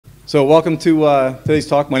So welcome to today's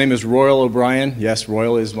talk. My name is Royal O'Brien. Yes,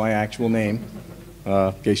 Royal is my actual name.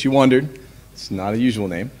 In case you wondered, it's not a usual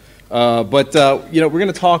name. But we're going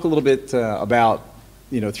to talk a little bit about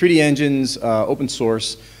 3D engines, open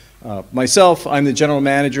source. Myself, I'm the general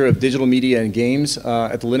manager of digital media and games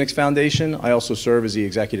at the Linux Foundation. I also serve as the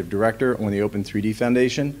executive director on the Open 3D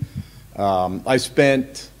Foundation. I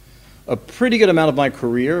spent a pretty good amount of my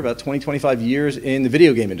career, about 25 years, in the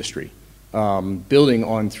video game industry. Building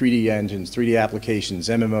on 3D engines, 3D applications,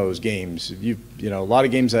 MMOs, games. A lot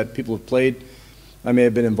of games that people have played, I may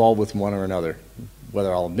have been involved with one or another.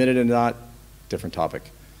 Whether I'll admit it or not, different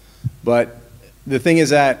topic. But the thing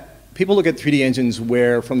is that people look at 3D engines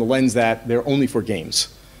from the lens that they're only for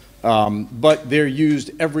games. But they're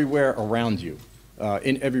used everywhere around you,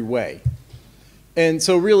 in every way. And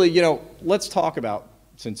so really, let's talk about,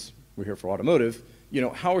 since we're here for automotive,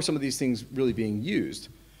 how are some of these things really being used?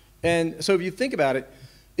 And so if you think about it,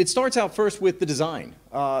 it starts out first with the design.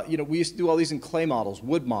 We used to do all these in clay models,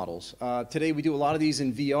 wood models. Today we do a lot of these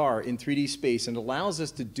in VR, in 3D space, and it allows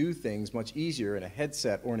us to do things much easier in a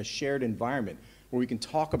headset or in a shared environment where we can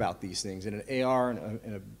talk about these things in an AR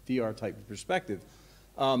and a VR type of perspective.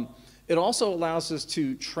 It also allows us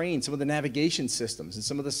to train some of the navigation systems and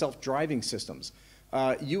some of the self-driving systems.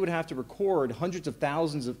 You would have to record hundreds of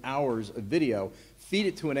thousands of hours of video, feed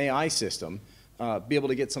it to an AI system, be able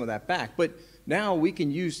to get some of that back. But now we can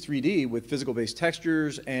use 3D with physical-based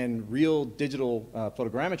textures and real digital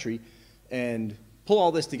photogrammetry and pull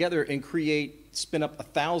all this together and spin up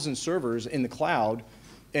 1,000 servers in the cloud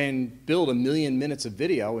and build 1 million minutes of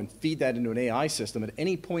video and feed that into an AI system at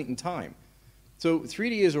any point in time. So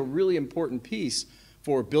 3D is a really important piece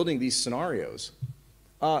for building these scenarios.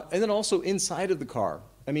 And then also inside of the car.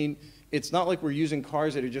 I mean, it's not like we're using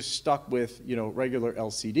cars that are just stuck with regular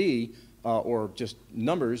LCD or just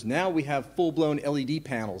numbers. Now we have full-blown LED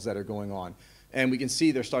panels that are going on. And we can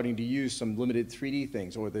see they're starting to use some limited 3D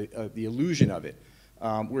things or the illusion of it.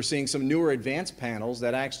 We're seeing some newer advanced panels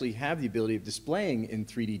that actually have the ability of displaying in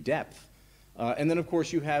 3D depth. And then, of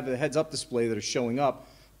course, you have a heads-up display that are showing up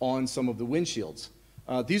on some of the windshields.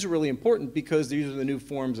 These are really important because these are the new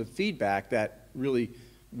forms of feedback that really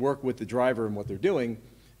work with the driver and what they're doing.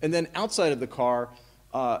 And then outside of the car,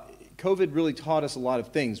 COVID really taught us a lot of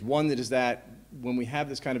things. One that is that when we have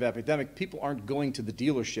this kind of epidemic, people aren't going to the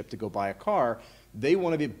dealership to go buy a car. They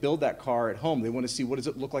want to build that car at home. They want to see, what does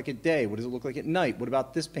it look like at day? What does it look like at night? What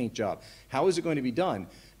about this paint job? How is it going to be done?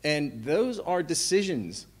 And those are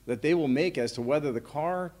decisions that they will make as to whether the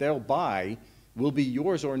car they'll buy will be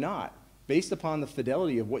yours or not, based upon the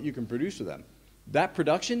fidelity of what you can produce for them. That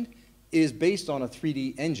production is based on a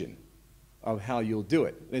 3D engine of how you'll do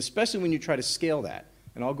it, and especially when you try to scale that.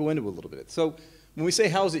 And I'll go into it a little bit. So when we say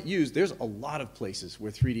how is it used, there's a lot of places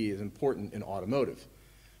where 3D is important in automotive.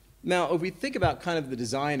 Now, if we think about kind of the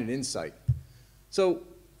design and insight, so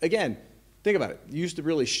again, think about it. You used to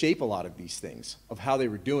really shape a lot of these things of how they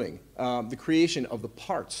were doing, the creation of the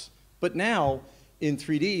parts. But now, in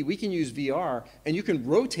 3D, we can use VR, and you can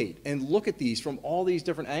rotate and look at these from all these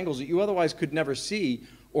different angles that you otherwise could never see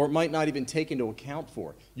or might not even take into account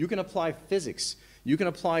for. You can apply physics. You can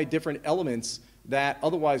apply different elements that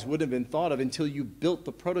otherwise wouldn't have been thought of until you built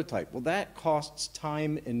the prototype. Well, that costs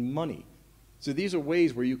time and money. So these are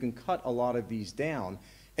ways where you can cut a lot of these down,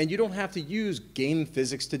 and you don't have to use game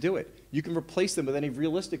physics to do it. You can replace them with any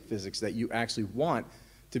realistic physics that you actually want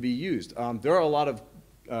to be used. There are a lot of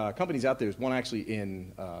companies out there. There's one actually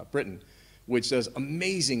in Britain which does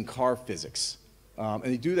amazing car physics, and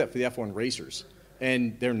they do that for the F1 racers.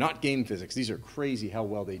 And they're not game physics. These are crazy how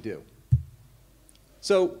well they do.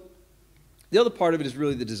 So the other part of it is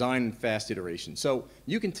really the design and fast iteration. So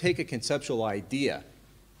you can take a conceptual idea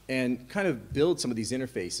and kind of build some of these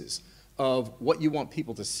interfaces of what you want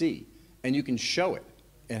people to see, and you can show it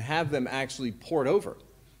and have them actually port over.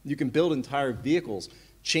 You can build entire vehicles,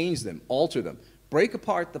 change them, alter them, break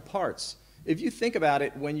apart the parts. If you think about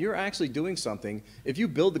it, when you're actually doing something, if you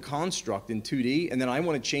build the construct in 2D and then I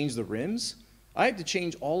want to change the rims, I have to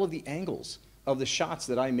change all of the angles of the shots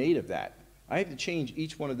that I made of that. I have to change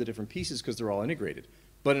each one of the different pieces because they're all integrated.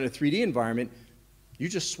 But in a 3D environment, you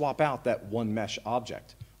just swap out that one mesh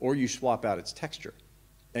object, or you swap out its texture.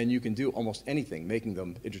 And you can do almost anything, making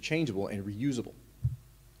them interchangeable and reusable.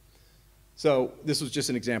 So this was just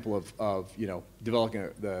an example of developing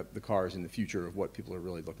the cars in the future of what people are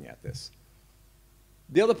really looking at this.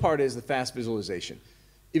 The other part is the fast visualization.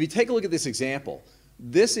 If you take a look at this example,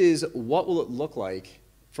 this is what will it look like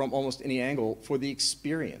from almost any angle for the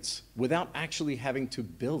experience without actually having to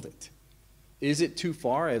build it. Is it too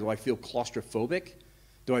far? Do I feel claustrophobic?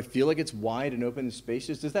 Do I feel like it's wide and open and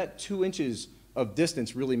spacious? Does that 2 inches of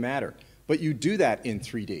distance really matter. But you do that in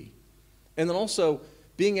 3D. And then also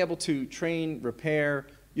being able to train, repair,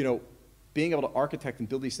 being able to architect and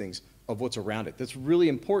build these things of what's around it. That's really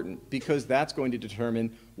important because that's going to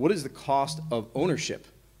determine what is the cost of ownership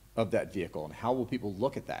of that vehicle and how will people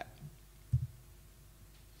look at that.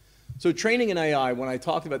 So training in AI, when I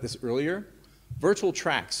talked about this earlier, virtual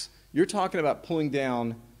tracks, you're talking about pulling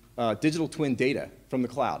down digital twin data from the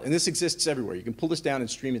cloud. And this exists everywhere. You can pull this down and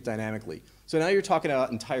stream it dynamically. So now you're talking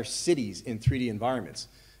about entire cities in 3D environments.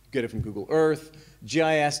 You get it from Google Earth,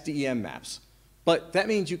 GIS, DEM maps. But that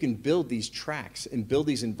means you can build these tracks and build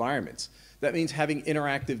these environments. That means having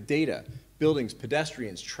interactive data, buildings,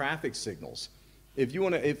 pedestrians, traffic signals. If you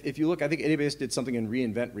look, I think AWS did something in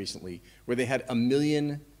reInvent recently where they had 1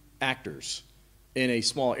 million actors in a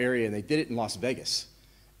small area, and they did it in Las Vegas.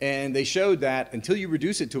 And they showed that until you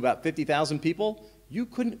reduce it to about 50,000 people, you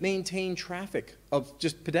couldn't maintain traffic of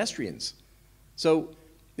just pedestrians. So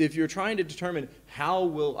if you're trying to determine how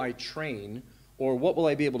will I train or what will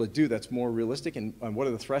I be able to do that's more realistic and what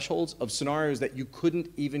are the thresholds of scenarios that you couldn't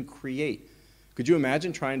even create. Could you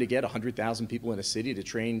imagine trying to get 100,000 people in a city to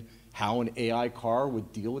train how an AI car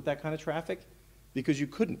would deal with that kind of traffic? Because you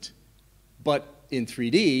couldn't. But in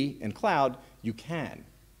 3D and cloud, you can.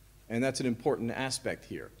 And that's an important aspect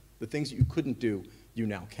here. The things that you couldn't do, you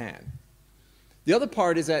now can. The other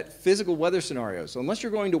part is that physical weather scenarios. So unless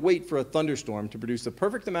you're going to wait for a thunderstorm to produce the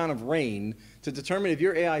perfect amount of rain to determine if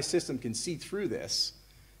your AI system can see through this,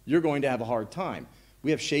 you're going to have a hard time. We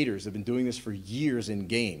have shaders that have been doing this for years in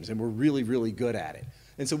games, and we're really, really good at it.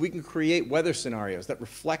 And so we can create weather scenarios that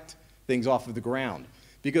reflect things off of the ground.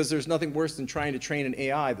 Because there's nothing worse than trying to train an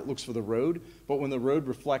AI that looks for the road, but when the road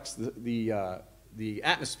reflects the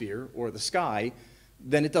atmosphere or the sky,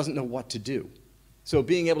 then it doesn't know what to do. So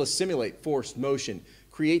being able to simulate force, motion,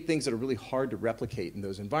 create things that are really hard to replicate in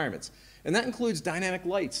those environments. And that includes dynamic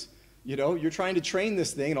lights. You're trying to train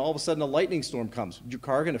this thing and all of a sudden a lightning storm comes. Is your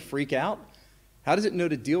car going to freak out? How does it know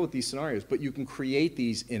to deal with these scenarios? But you can create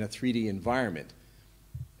these in a 3D environment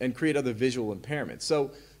and create other visual impairments.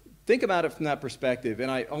 So think about it from that perspective.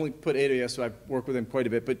 And I only put AWS, so I've worked with them quite a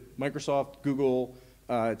bit, but Microsoft, Google,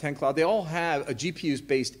 10 Cloud, they all have a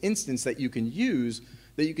GPU-based instance that you can use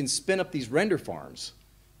that you can spin up these render farms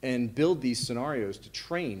and build these scenarios to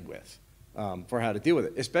train with for how to deal with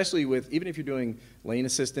it, especially with, even if you're doing lane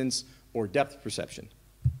assistance or depth perception.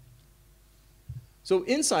 So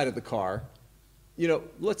inside of the car,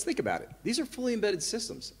 let's think about it. These are fully embedded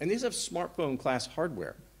systems, and these have smartphone class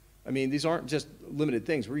hardware. I mean, these aren't just limited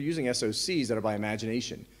things. We're using SoCs that are by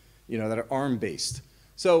imagination, that are ARM-based.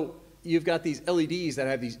 So you've got these LEDs that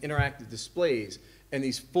have these interactive displays and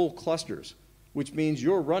these full clusters, which means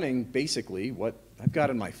you're running basically what I've got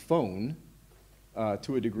on my phone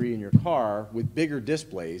to a degree in your car with bigger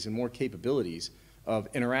displays and more capabilities of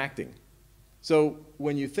interacting. So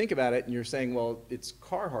when you think about it and you're saying, well, it's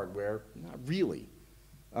car hardware, not really.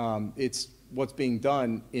 It's what's being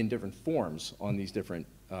done in different forms on these different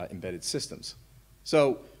embedded systems.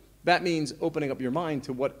 So that means opening up your mind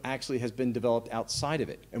to what actually has been developed outside of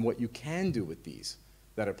it and what you can do with these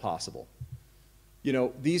that are possible.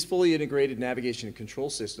 These fully integrated navigation and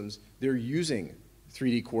control systems, they're using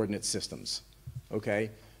 3D coordinate systems,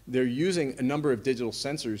 okay? They're using a number of digital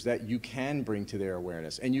sensors that you can bring to their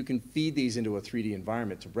awareness, and you can feed these into a 3D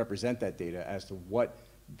environment to represent that data as to what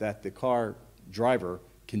the car driver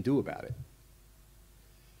can do about it.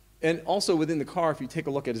 And also within the car, if you take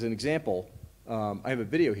a look at it as an example, I have a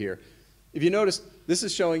video here. If you notice, this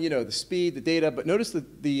is showing the speed, the data, but notice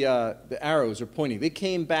that the arrows are pointing. They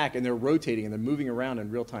came back and they're rotating and they're moving around in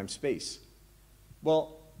real-time space.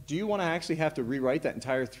 Well, do you want to actually have to rewrite that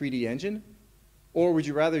entire 3D engine? Or would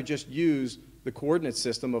you rather just use the coordinate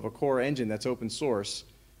system of a core engine that's open source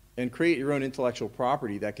and create your own intellectual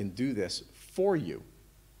property that can do this for you?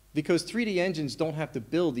 Because 3D engines don't have to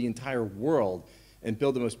build the entire world and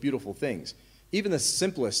build the most beautiful things. Even the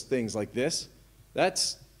simplest things like this,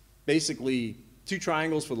 that's basically 2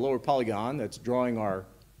 triangles for the lower polygon that's drawing our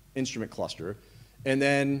instrument cluster, and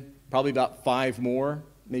then probably about 5 more,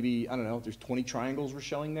 maybe, I don't know, there's 20 triangles we're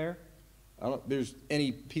showing there. There's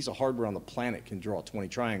any piece of hardware on the planet can draw 20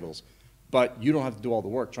 triangles, but you don't have to do all the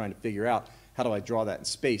work trying to figure out how do I draw that in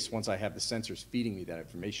space once I have the sensors feeding me that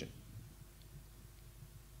information.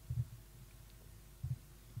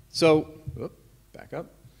 So, back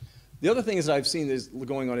up. The other thing is that I've seen is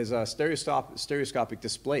going on is stereoscopic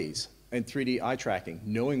displays and 3D eye tracking,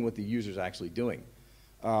 knowing what the user's actually doing.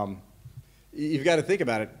 You've got to think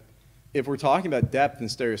about it. If we're talking about depth and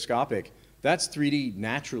stereoscopic, that's 3D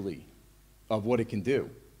naturally of what it can do.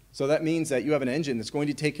 So that means that you have an engine that's going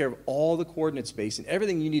to take care of all the coordinate space and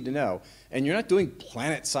everything you need to know. And you're not doing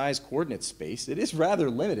planet-sized coordinate space. It is rather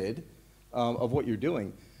limited of what you're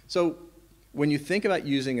doing. So when you think about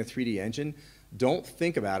using a 3D engine, don't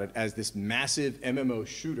think about it as this massive MMO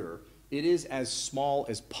shooter. It is as small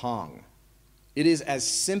as Pong. It is as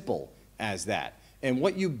simple as that. And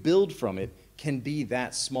what you build from it can be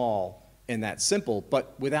that small and that simple,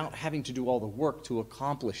 but without having to do all the work to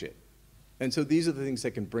accomplish it. And so these are the things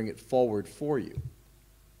that can bring it forward for you.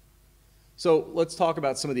 So let's talk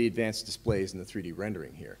about some of the advanced displays in the 3D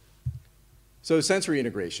rendering here. So sensory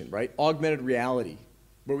integration, right? Augmented reality,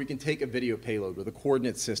 where we can take a video payload with a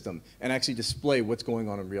coordinate system and actually display what's going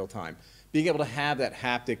on in real time. Being able to have that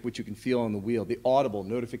haptic, which you can feel on the wheel, the audible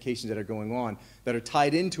notifications that are going on that are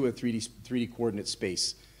tied into a 3D coordinate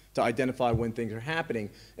space to identify when things are happening,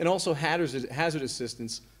 and also hazard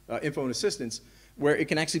assistance, info and assistance, where it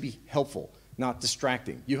can actually be helpful, not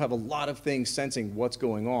distracting. You have a lot of things sensing what's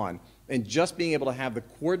going on, and just being able to have the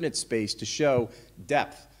coordinate space to show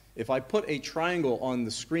depth. If I put a triangle on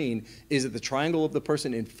the screen, is it the triangle of the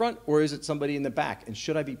person in front, or is it somebody in the back? And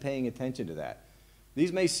should I be paying attention to that?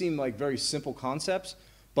 These may seem like very simple concepts,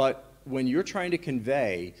 but when you're trying to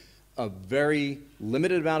convey a very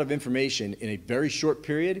limited amount of information in a very short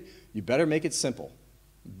period, you better make it simple,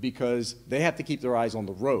 because they have to keep their eyes on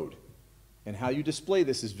the road. And how you display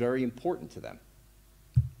this is very important to them.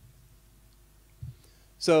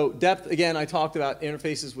 So depth, again, I talked about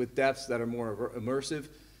interfaces with depths that are more immersive.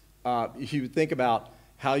 You would think about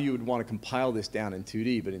how you would want to compile this down in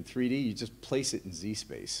 2D, but in 3D, you just place it in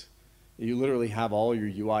Z-space. You literally have all your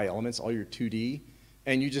UI elements, all your 2D,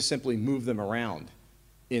 and you just simply move them around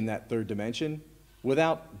in that third dimension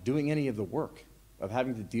without doing any of the work of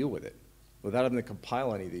having to deal with it, without having to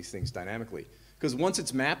compile any of these things dynamically. Because once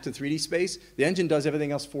it's mapped to 3D space, the engine does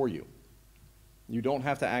everything else for you. You don't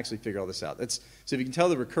have to actually figure all this out. So if you can tell,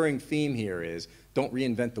 the recurring theme here is don't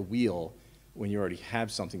reinvent the wheel when you already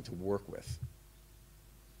have something to work with.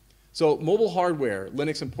 So mobile hardware,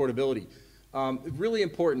 Linux and portability, really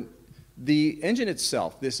important. The engine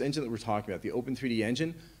itself, this engine that we're talking about, the Open3D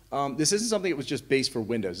engine, this isn't something that was just based for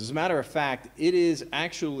Windows. As a matter of fact, it is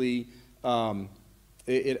actually,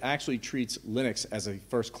 it actually treats Linux as a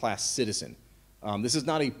first-class citizen. This is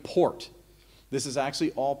not a port. This is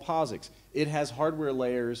actually all POSIX. It has hardware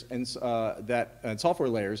layers and software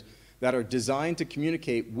layers that are designed to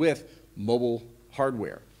communicate with mobile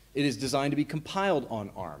hardware. It is designed to be compiled on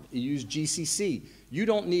ARM. It uses GCC. You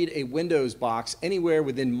don't need a Windows box anywhere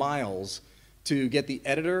within miles to get the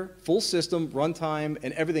editor, full system, runtime,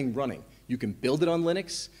 and everything running. You can build it on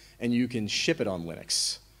Linux, and you can ship it on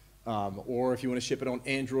Linux. Or if you want to ship it on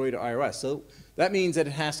Android or iOS. So that means that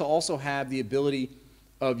it has to also have the ability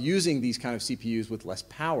of using these kind of CPUs with less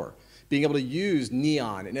power, being able to use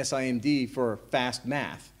Neon and SIMD for fast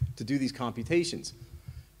math to do these computations.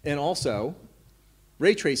 And also,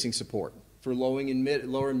 ray tracing support for lower and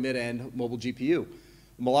mid-end mobile GPU.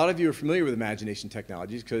 A lot of you are familiar with Imagination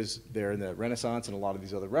Technologies because they're in the Renaissance and a lot of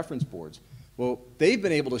these other reference boards. Well, they've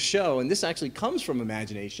been able to show, and this actually comes from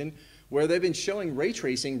Imagination, where they've been showing ray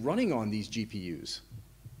tracing running on these GPUs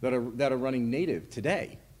that are running native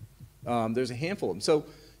today. There's a handful of them. So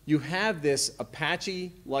you have this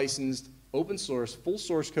Apache licensed open source, full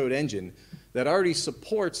source code engine that already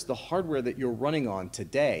supports the hardware that you're running on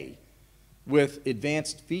today with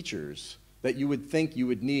advanced features that you would think you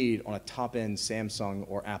would need on a top-end Samsung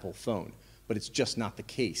or Apple phone. But it's just not the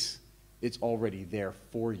case. It's already there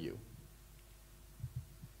for you.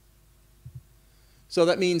 So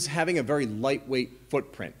that means having a very lightweight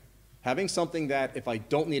footprint. Having something that if I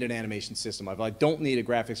don't need an animation system, if I don't need a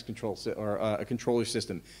graphics control or a controller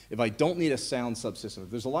system, if I don't need a sound subsystem, if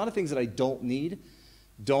there's a lot of things that I don't need,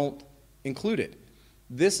 don't include it.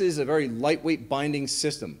 This is a very lightweight binding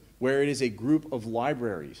system where it is a group of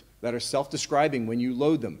libraries that are self-describing when you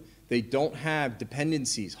load them. They don't have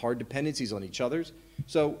dependencies, hard dependencies on each other's.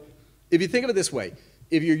 So if you think of it this way,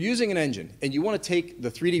 if you're using an engine and you want to take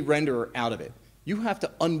the 3D renderer out of it, you have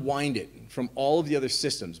to unwind it from all of the other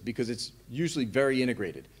systems because it's usually very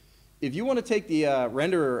integrated. If you want to take the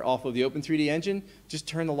renderer off of the Open3D engine, just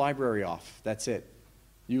turn the library off. That's it.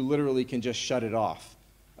 You literally can just shut it off.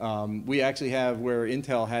 We actually have where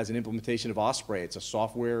Intel has an implementation of Osprey. It's a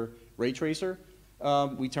software ray tracer.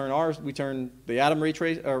 We turn the Atom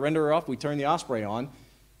renderer off, we turn the Osprey on,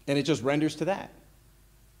 and it just renders to that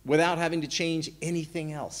without having to change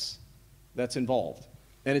anything else that's involved.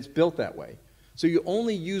 And it's built that way. So you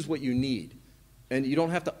only use what you need, and you don't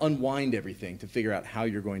have to unwind everything to figure out how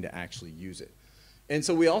you're going to actually use it. And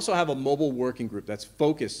so we also have a mobile working group that's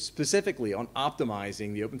focused specifically on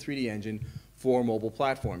optimizing the Open3D engine for mobile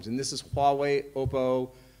platforms. And this is Huawei,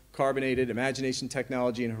 Oppo, Carbonated, Imagination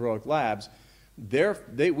Technology, and Heroic Labs.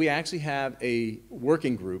 We actually have a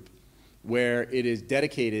working group where it is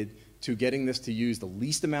dedicated to getting this to use the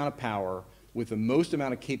least amount of power with the most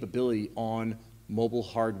amount of capability on mobile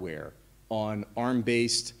hardware, on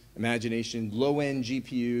ARM-based Imagination, low-end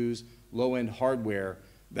GPUs, low-end hardware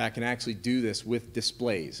that can actually do this with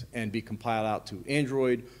displays and be compiled out to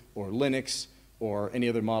Android or Linux or any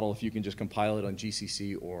other model if you can just compile it on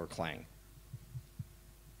GCC or Clang.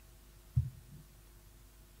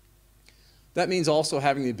 That means also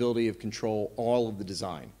having the ability of control all of the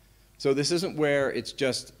design. So this isn't where it's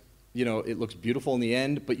just, you know, it looks beautiful in the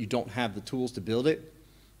end, but you don't have the tools to build it.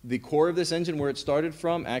 The core of this engine, where it started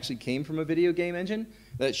from, actually came from a video game engine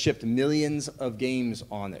that shipped millions of games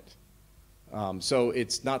on it. So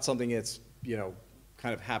it's not something that's, you know,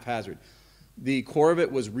 kind of haphazard. The core of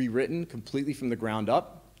it was rewritten completely from the ground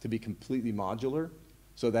up to be completely modular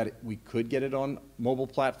so that we could get it on mobile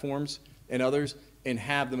platforms and others and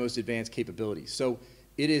have the most advanced capabilities. So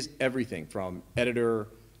it is everything from editor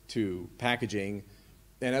to packaging.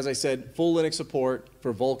 And as I said, full Linux support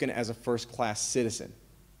for Vulkan as a first-class citizen.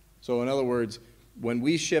 So in other words, when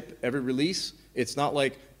we ship every release, it's not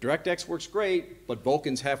like DirectX works great, but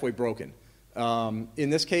Vulkan's halfway broken. In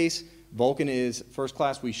this case, Vulkan is first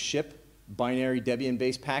class. We ship binary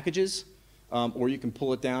Debian-based packages, or you can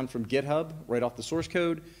pull it down from GitHub right off the source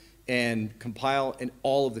code and compile, and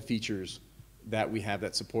all of the features that we have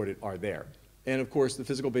that support it are there. And of course, the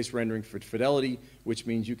physical-based rendering for fidelity, which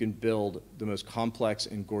means you can build the most complex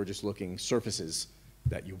and gorgeous-looking surfaces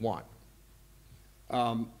that you want.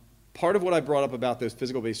 Part of what I brought up about those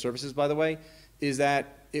physical-based surfaces, by the way, is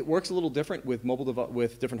that it works a little different with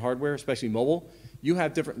with different hardware, especially mobile. You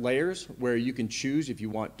have different layers where you can choose if you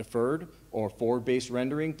want deferred or forward-based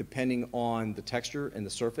rendering, depending on the texture and the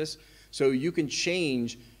surface. So you can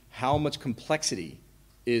change how much complexity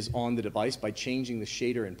is on the device by changing the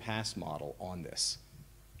shader and pass model on this.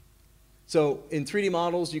 So in 3D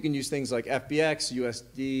models, you can use things like FBX,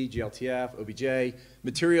 USD, GLTF, OBJ.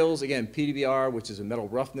 Materials, again, PDBR, which is a metal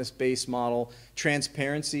roughness-based model.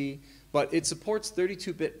 Transparency, but it supports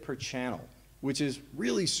 32-bit per channel, which is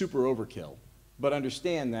really super overkill. But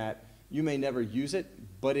understand that you may never use it,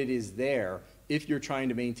 but it is there if you're trying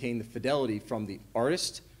to maintain the fidelity from the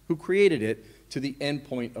artist who created it to the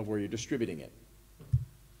endpoint of where you're distributing it.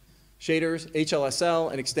 Shaders,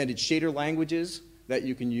 HLSL, and extended shader languages that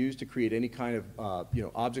you can use to create any kind of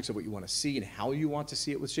objects of what you want to see and how you want to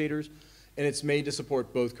see it with shaders. And it's made to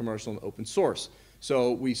support both commercial and open source.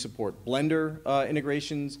 So we support Blender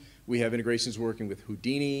integrations. We have integrations working with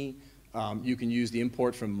Houdini. You can use the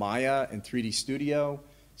import from Maya and 3D Studio.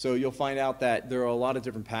 So you'll find out that there are a lot of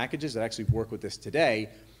different packages that actually work with this today.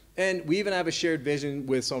 And we even have a shared vision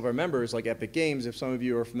with some of our members, like Epic Games. If some of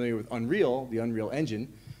you are familiar with Unreal, the Unreal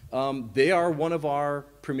Engine, they are one of our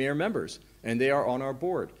premier members, and they are on our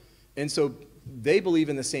board. And so they believe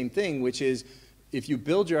in the same thing, which is if you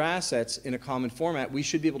build your assets in a common format, we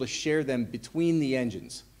should be able to share them between the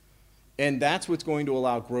engines. And that's what's going to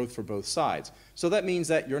allow growth for both sides. So that means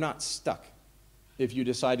that you're not stuck. If you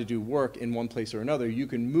decide to do work in one place or another, you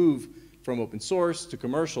can move from open source to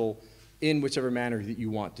commercial in whichever manner that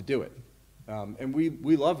you want to do it. And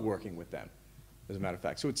we love working with them, as a matter of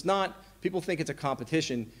fact. So it's not, people think it's a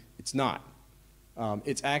competition. It's not.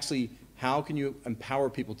 It's actually how can you empower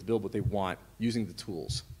people to build what they want using the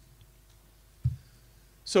tools.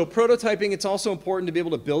 So prototyping, it's also important to be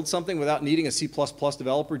able to build something without needing a C++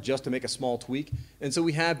 developer just to make a small tweak. And so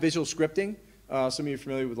we have visual scripting. Some of you are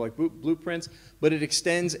familiar with like blueprints, but it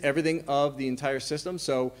extends everything of the entire system.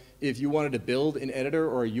 So if you wanted to build an editor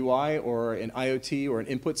or a UI or an IoT or an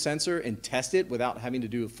input sensor and test it without having to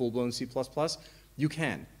do a full-blown C++, you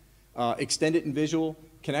can. Extend it in visual,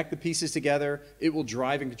 connect the pieces together. It will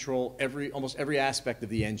drive and control almost every aspect of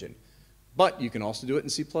the engine. But you can also do it in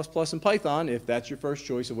C++ and Python if that's your first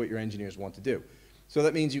choice of what your engineers want to do. So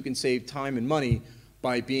that means you can save time and money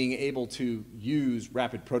by being able to use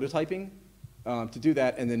rapid prototyping to do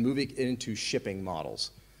that and then moving into shipping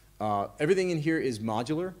models. Everything in here is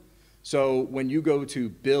modular. So when you go to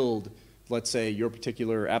build, let's say, your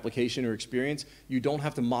particular application or experience, you don't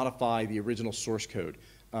have to modify the original source code.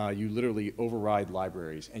 You literally override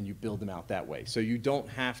libraries and you build them out that way. So you don't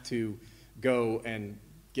have to go and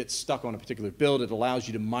get stuck on a particular build. It allows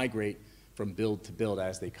you to migrate from build to build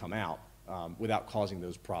as they come out without causing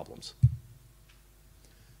those problems.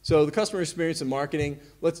 So the customer experience and marketing,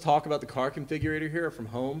 let's talk about the car configurator here from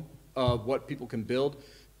home of what people can build.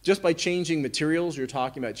 Just by changing materials, you're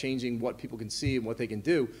talking about changing what people can see and what they can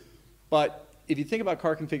do. But if you think about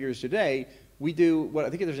car configurators today, we do what I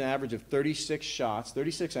think there's an average of 36 shots,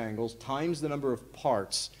 36 angles, times the number of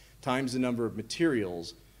parts, times the number of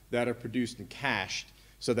materials that are produced and cached,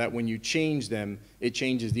 so that when you change them, it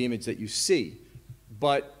changes the image that you see.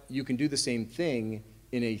 But you can do the same thing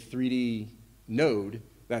in a 3D node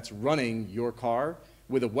that's running your car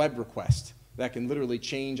with a web request that can literally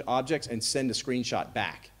change objects and send a screenshot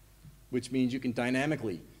back, which means you can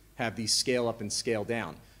dynamically have these scale up and scale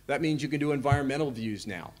down. That means you can do environmental views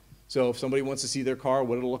now. So if somebody wants to see their car,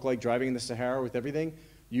 what it'll look like driving in the Sahara with everything,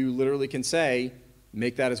 you literally can say,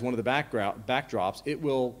 make that as one of the backdrops. It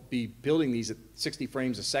will be building these at 60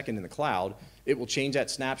 frames a second in the cloud. It will change that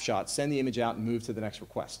snapshot, send the image out, and move to the next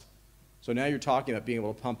request. So now you're talking about being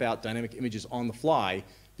able to pump out dynamic images on the fly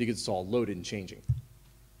because it's all loaded and changing.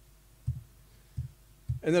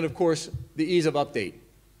 And then, of course, the ease of update.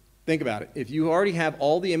 Think about it. If you already have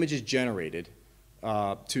all the images generated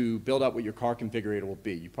to build out what your car configurator will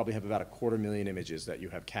be, you probably have about 250,000 images that you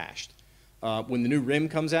have cached. When the new rim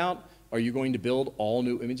comes out, are you going to build all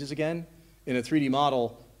new images again? In a 3D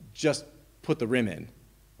model, just put the rim in.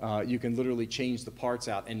 You can literally change the parts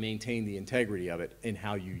out and maintain the integrity of it in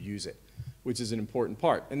how you use it, which is an important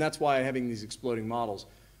part. And that's why having these exploding models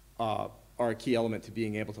are a key element to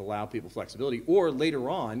being able to allow people flexibility. Or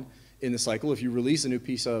later on in the cycle, if you release a new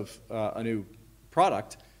piece of a new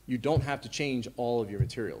product, you don't have to change all of your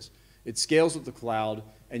materials. It scales with the cloud,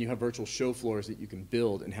 and you have virtual show floors that you can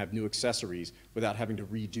build and have new accessories without having to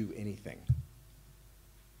redo anything.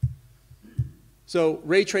 So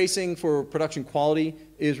ray tracing for production quality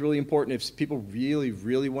is really important. If people really,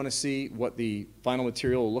 really want to see what the final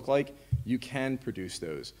material will look like, you can produce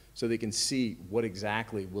those so they can see what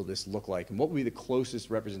exactly will this look like and what will be the closest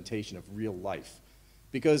representation of real life.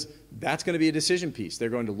 Because that's going to be a decision piece. They're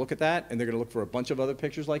going to look at that, and they're going to look for a bunch of other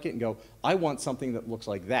pictures like it and go, I want something that looks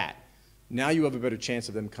like that. Now you have a better chance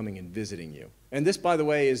of them coming and visiting you. And this, by the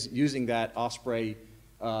way, is using that Osprey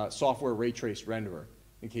software ray trace renderer,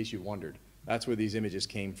 in case you wondered. That's where these images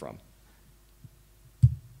came from.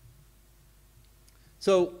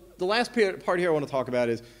 So the last part here I want to talk about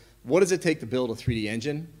is, what does it take to build a 3D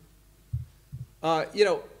engine? You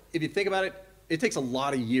know, if you think about it, it takes a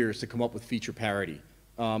lot of years to come up with feature parity.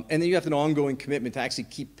 And then you have an ongoing commitment to actually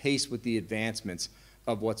keep pace with the advancements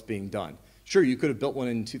of what's being done. Sure, you could have built one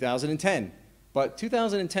in 2010, but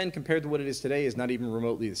 2010 compared to what it is today is not even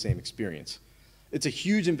remotely the same experience. It's a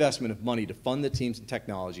huge investment of money to fund the teams and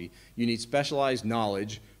technology. You need specialized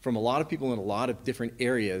knowledge from a lot of people in a lot of different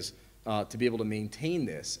areas to be able to maintain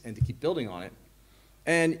this and to keep building on it.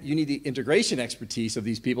 And you need the integration expertise of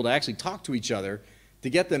these people to actually talk to each other to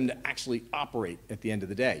get them to actually operate at the end of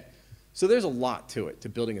the day. So there's a lot to it, to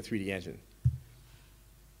building a 3D engine.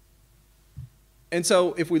 And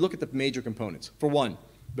so if we look at the major components, for one,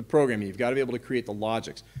 the programming, you've got to be able to create the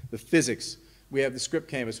logics, the physics. We have the script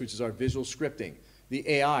canvas, which is our visual scripting. The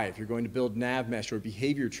AI, if you're going to build nav mesh or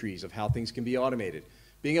behavior trees of how things can be automated.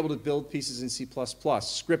 Being able to build pieces in C++,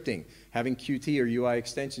 scripting, having Qt or UI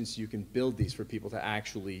extensions so you can build these for people to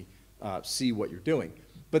actually see what you're doing.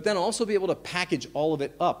 But then also be able to package all of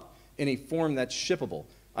it up in a form that's shippable.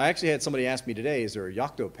 I actually had somebody ask me today, is there a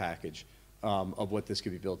Yocto package of what this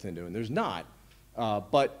could be built into? And there's not.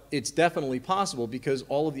 But it's definitely possible because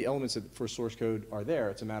all of the elements for source code are there.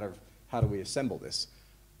 It's a matter of how do we assemble this.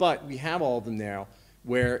 But we have all of them now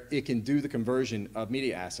where it can do the conversion of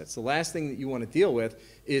media assets. The last thing that you want to deal with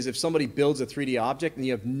is if somebody builds a 3D object and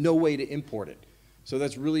you have no way to import it. So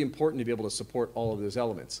that's really important to be able to support all of those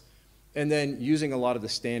elements. And then using a lot of the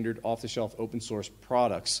standard off-the-shelf open source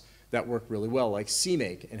products that work really well, like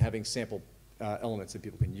CMake, and having sample elements that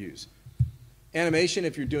people can use. Animation,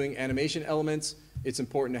 if you're doing animation elements, it's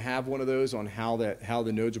important to have one of those on how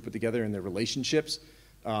the nodes are put together and their relationships.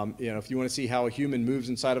 You know, if you want to see how a human moves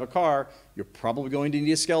inside of a car, you're probably going to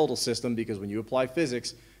need a skeletal system because when you apply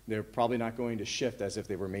physics, they're probably not going to shift as if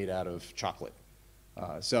they were made out of chocolate.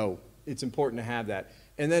 So it's important to have that.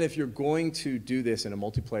 And then if you're going to do this in a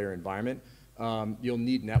multiplayer environment, you'll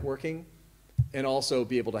need networking and also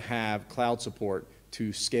be able to have cloud support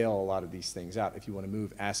to scale a lot of these things out if you want to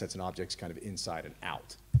move assets and objects kind of inside and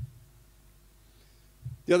out.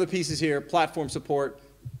 The other pieces here, platform support.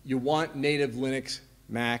 You want native Linux,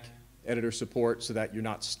 Mac, editor support so that you're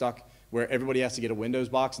not stuck where everybody has to get a Windows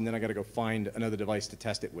box and then I got to go find another device to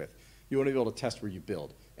test it with. You want to be able to test where you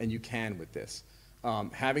build, and you can with this.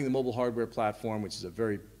 Having the mobile hardware platform, which is a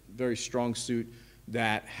very, very strong suit,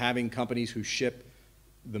 that having companies who ship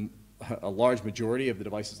a large majority of the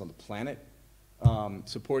devices on the planet,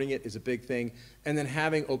 supporting it is a big thing. And then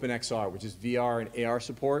having OpenXR, which is VR and AR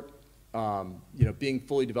support, you know, being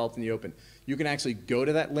fully developed in the open. You can actually go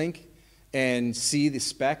to that link and see the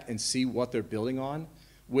spec and see what they're building on,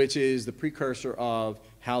 which is the precursor of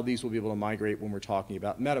how these will be able to migrate when we're talking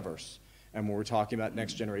about metaverse. And when we're talking about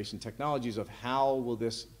next generation technologies of how will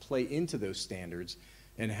this play into those standards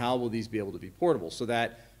and how will these be able to be portable so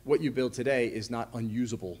that what you build today is not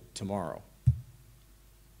unusable tomorrow.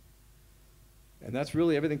 And that's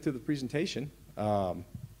really everything to the presentation.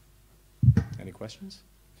 Any questions?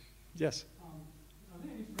 Yes? Are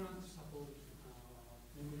there any branch support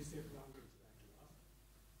memory safe language like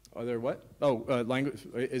Rust? Are there what? Oh, language.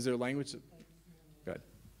 Is there language? Go ahead.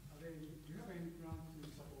 Do you have any branch to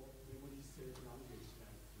support memory safe language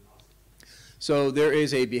like Rust? So there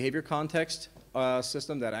is a behavior context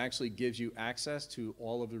system that actually gives you access to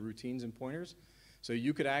all of the routines and pointers. So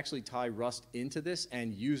you could actually tie Rust into this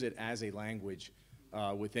and use it as a language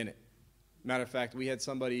within it. Matter of fact, we had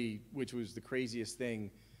somebody, which was the craziest thing,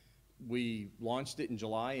 we launched it in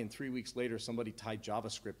July, and 3 weeks later, somebody tied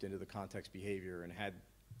JavaScript into the context behavior and had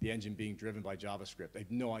the engine being driven by JavaScript. I have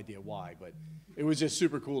no idea why, but it was just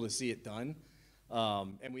super cool to see it done.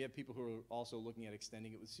 And we have people who are also looking at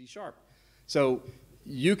extending it with C#. So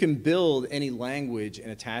you can build any language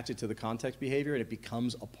and attach it to the context behavior, and it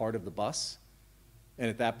becomes a part of the bus. And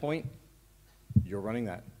at that point, you're running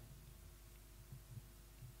that.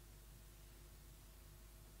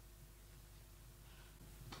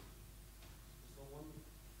 So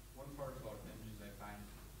one part about engines I find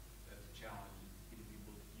that's a challenge is getting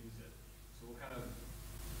people to use it. So what kind of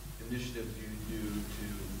initiatives do you do to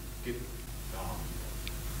get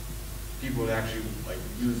people to actually like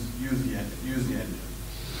use the engine?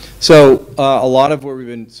 So a lot of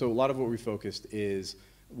what we focused is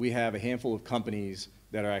we have a handful of companies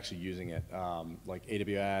that are actually using it, like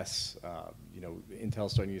AWS,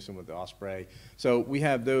 Intel's starting to use some with the Osprey. So we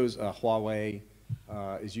have those, Huawei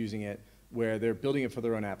is using it, where they're building it for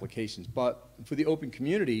their own applications. But for the open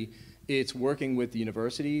community, it's working with the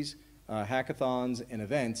universities, hackathons, and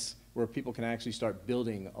events where people can actually start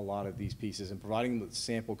building a lot of these pieces and providing them the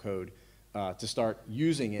sample code to start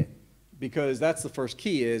using it, because that's the first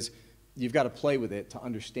key is you've got to play with it to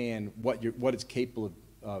understand what it's capable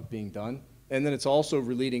of being done. And then it's also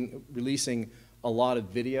releasing a lot of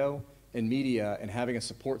video and media and having a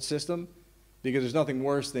support system, because there's nothing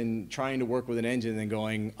worse than trying to work with an engine and then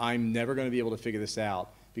going, I'm never going to be able to figure this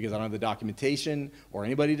out because I don't have the documentation or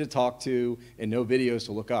anybody to talk to and no videos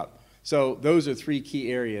to look up. So those are three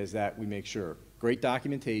key areas that we make sure. Great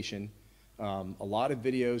documentation, a lot of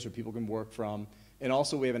videos where people can work from, and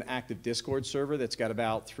also we have an active Discord server that's got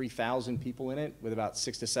about 3,000 people in it with about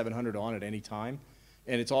 600 to 700 on at any time.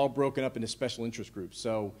 And it's all broken up into special interest groups.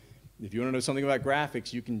 So if you want to know something about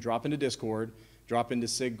graphics, you can drop into Discord, drop into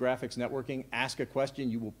SIG Graphics Networking, ask a question.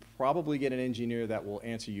 You will probably get an engineer that will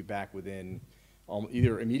answer you back within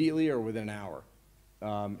either immediately or within an hour.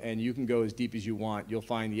 And you can go as deep as you want. You'll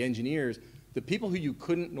find the engineers, the people who you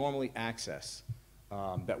couldn't normally access,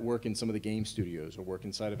 that work in some of the game studios or work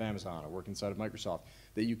inside of Amazon or work inside of Microsoft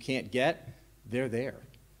that you can't get, they're there.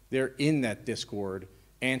 They're in that Discord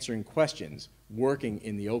answering questions, working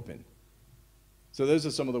in the open. So those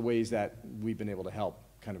are some of the ways that we've been able to help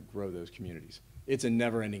kind of grow those communities. It's a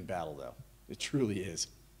never-ending battle, though. It truly is.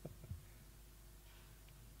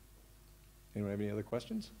 Anyone have any other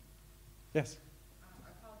questions? Yes? I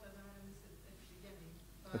apologize, I wanted to at the beginning.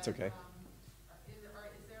 But, That's okay. Is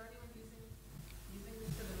there anyone using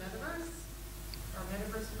this for the metaverse or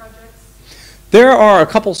metaverse projects? There are a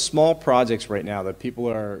couple small projects right now that people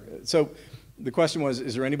are, so the question was,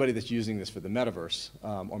 is there anybody that's using this for the metaverse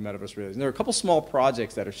or metaverse realities? And there are a couple small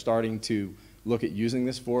projects that are starting to look at using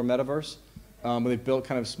this for metaverse. Where they've built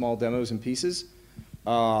kind of small demos and pieces.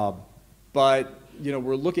 But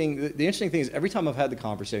we're looking, the interesting thing is every time I've had the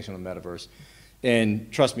conversation on metaverse,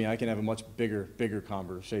 and trust me, I can have a much bigger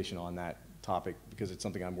conversation on that topic because it's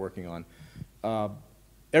something I'm working on.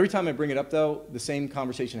 Every time I bring it up though, the same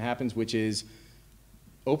conversation happens, which is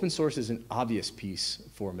open source is an obvious piece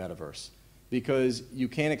for metaverse, because you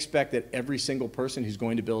can't expect that every single person who's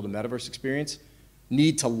going to build a metaverse experience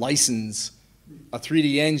need to license a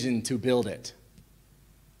 3D engine to build it.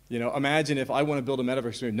 Imagine if I want to build a metaverse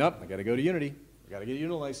experience, nope, I got to go to Unity. I got to get a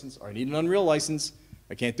Unity license, or I need an Unreal license.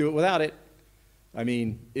 I can't do it without it. I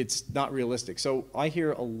mean, it's not realistic. So I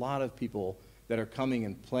hear a lot of people that are coming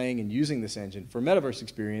and playing and using this engine for metaverse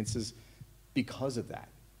experiences because of that.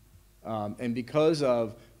 And because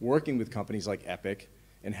of working with companies like Epic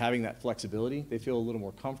and having that flexibility, they feel a little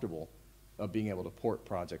more comfortable of being able to port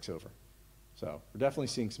projects over. So we're definitely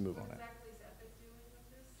seeing some move on that. What exactly is Epic doing with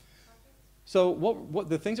this project? So what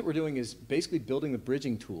the things that we're doing is basically building the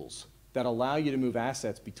bridging tools that allow you to move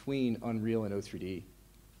assets between Unreal and O3D. Okay.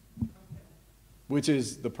 which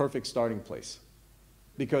is the perfect starting place.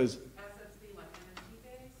 Because Assets be like NFT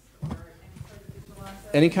based or any sort of digital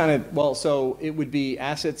assets? any kind of, well, so it would be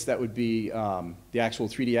assets that would be the actual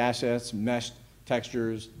 3D assets, mesh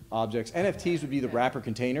textures, objects. NFTs would be the wrapper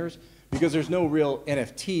containers because there's no real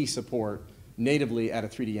NFT support natively at a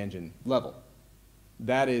 3D engine level.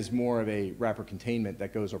 That is more of a wrapper containment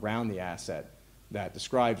that goes around the asset that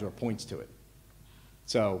describes or points to it.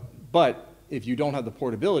 So, but if you don't have the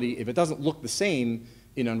portability, if it doesn't look the same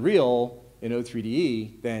in Unreal, in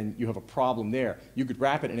O3DE, then you have a problem there. You could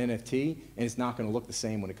wrap it in NFT, and it's not going to look the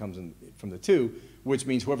same when it comes in from the two, which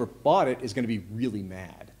means whoever bought it is going to be really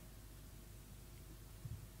mad.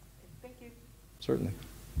 Thank you. Certainly.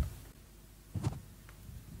 Do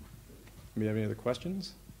you have any other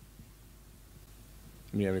questions?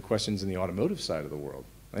 Do you have any questions in the automotive side of the world?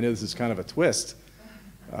 I know this is kind of a twist,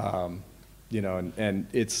 you know, and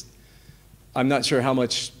it's, I'm not sure how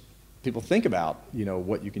much people think about, you know,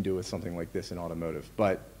 what you can do with something like this in automotive,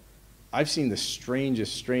 but I've seen the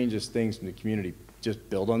strangest things from the community just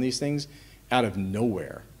build on these things out of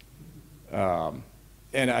nowhere. And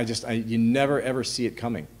you never ever see it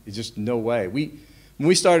coming. It's just no way. When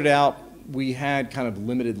we started out, we had kind of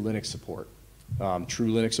limited Linux support,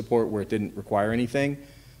 true Linux support where it didn't require anything.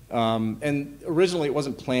 And originally it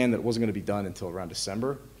wasn't planned that it wasn't going to be done until around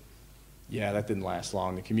December. Yeah, that didn't last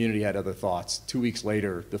long. The community had other thoughts. 2 weeks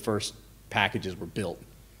later, the first packages were built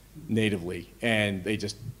natively, and they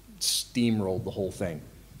just steamrolled the whole thing.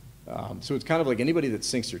 So it's kind of like anybody that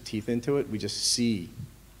sinks their teeth into it, we just see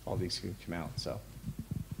all these things come out. So,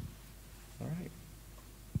 all right.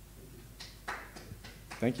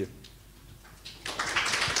 Thank you.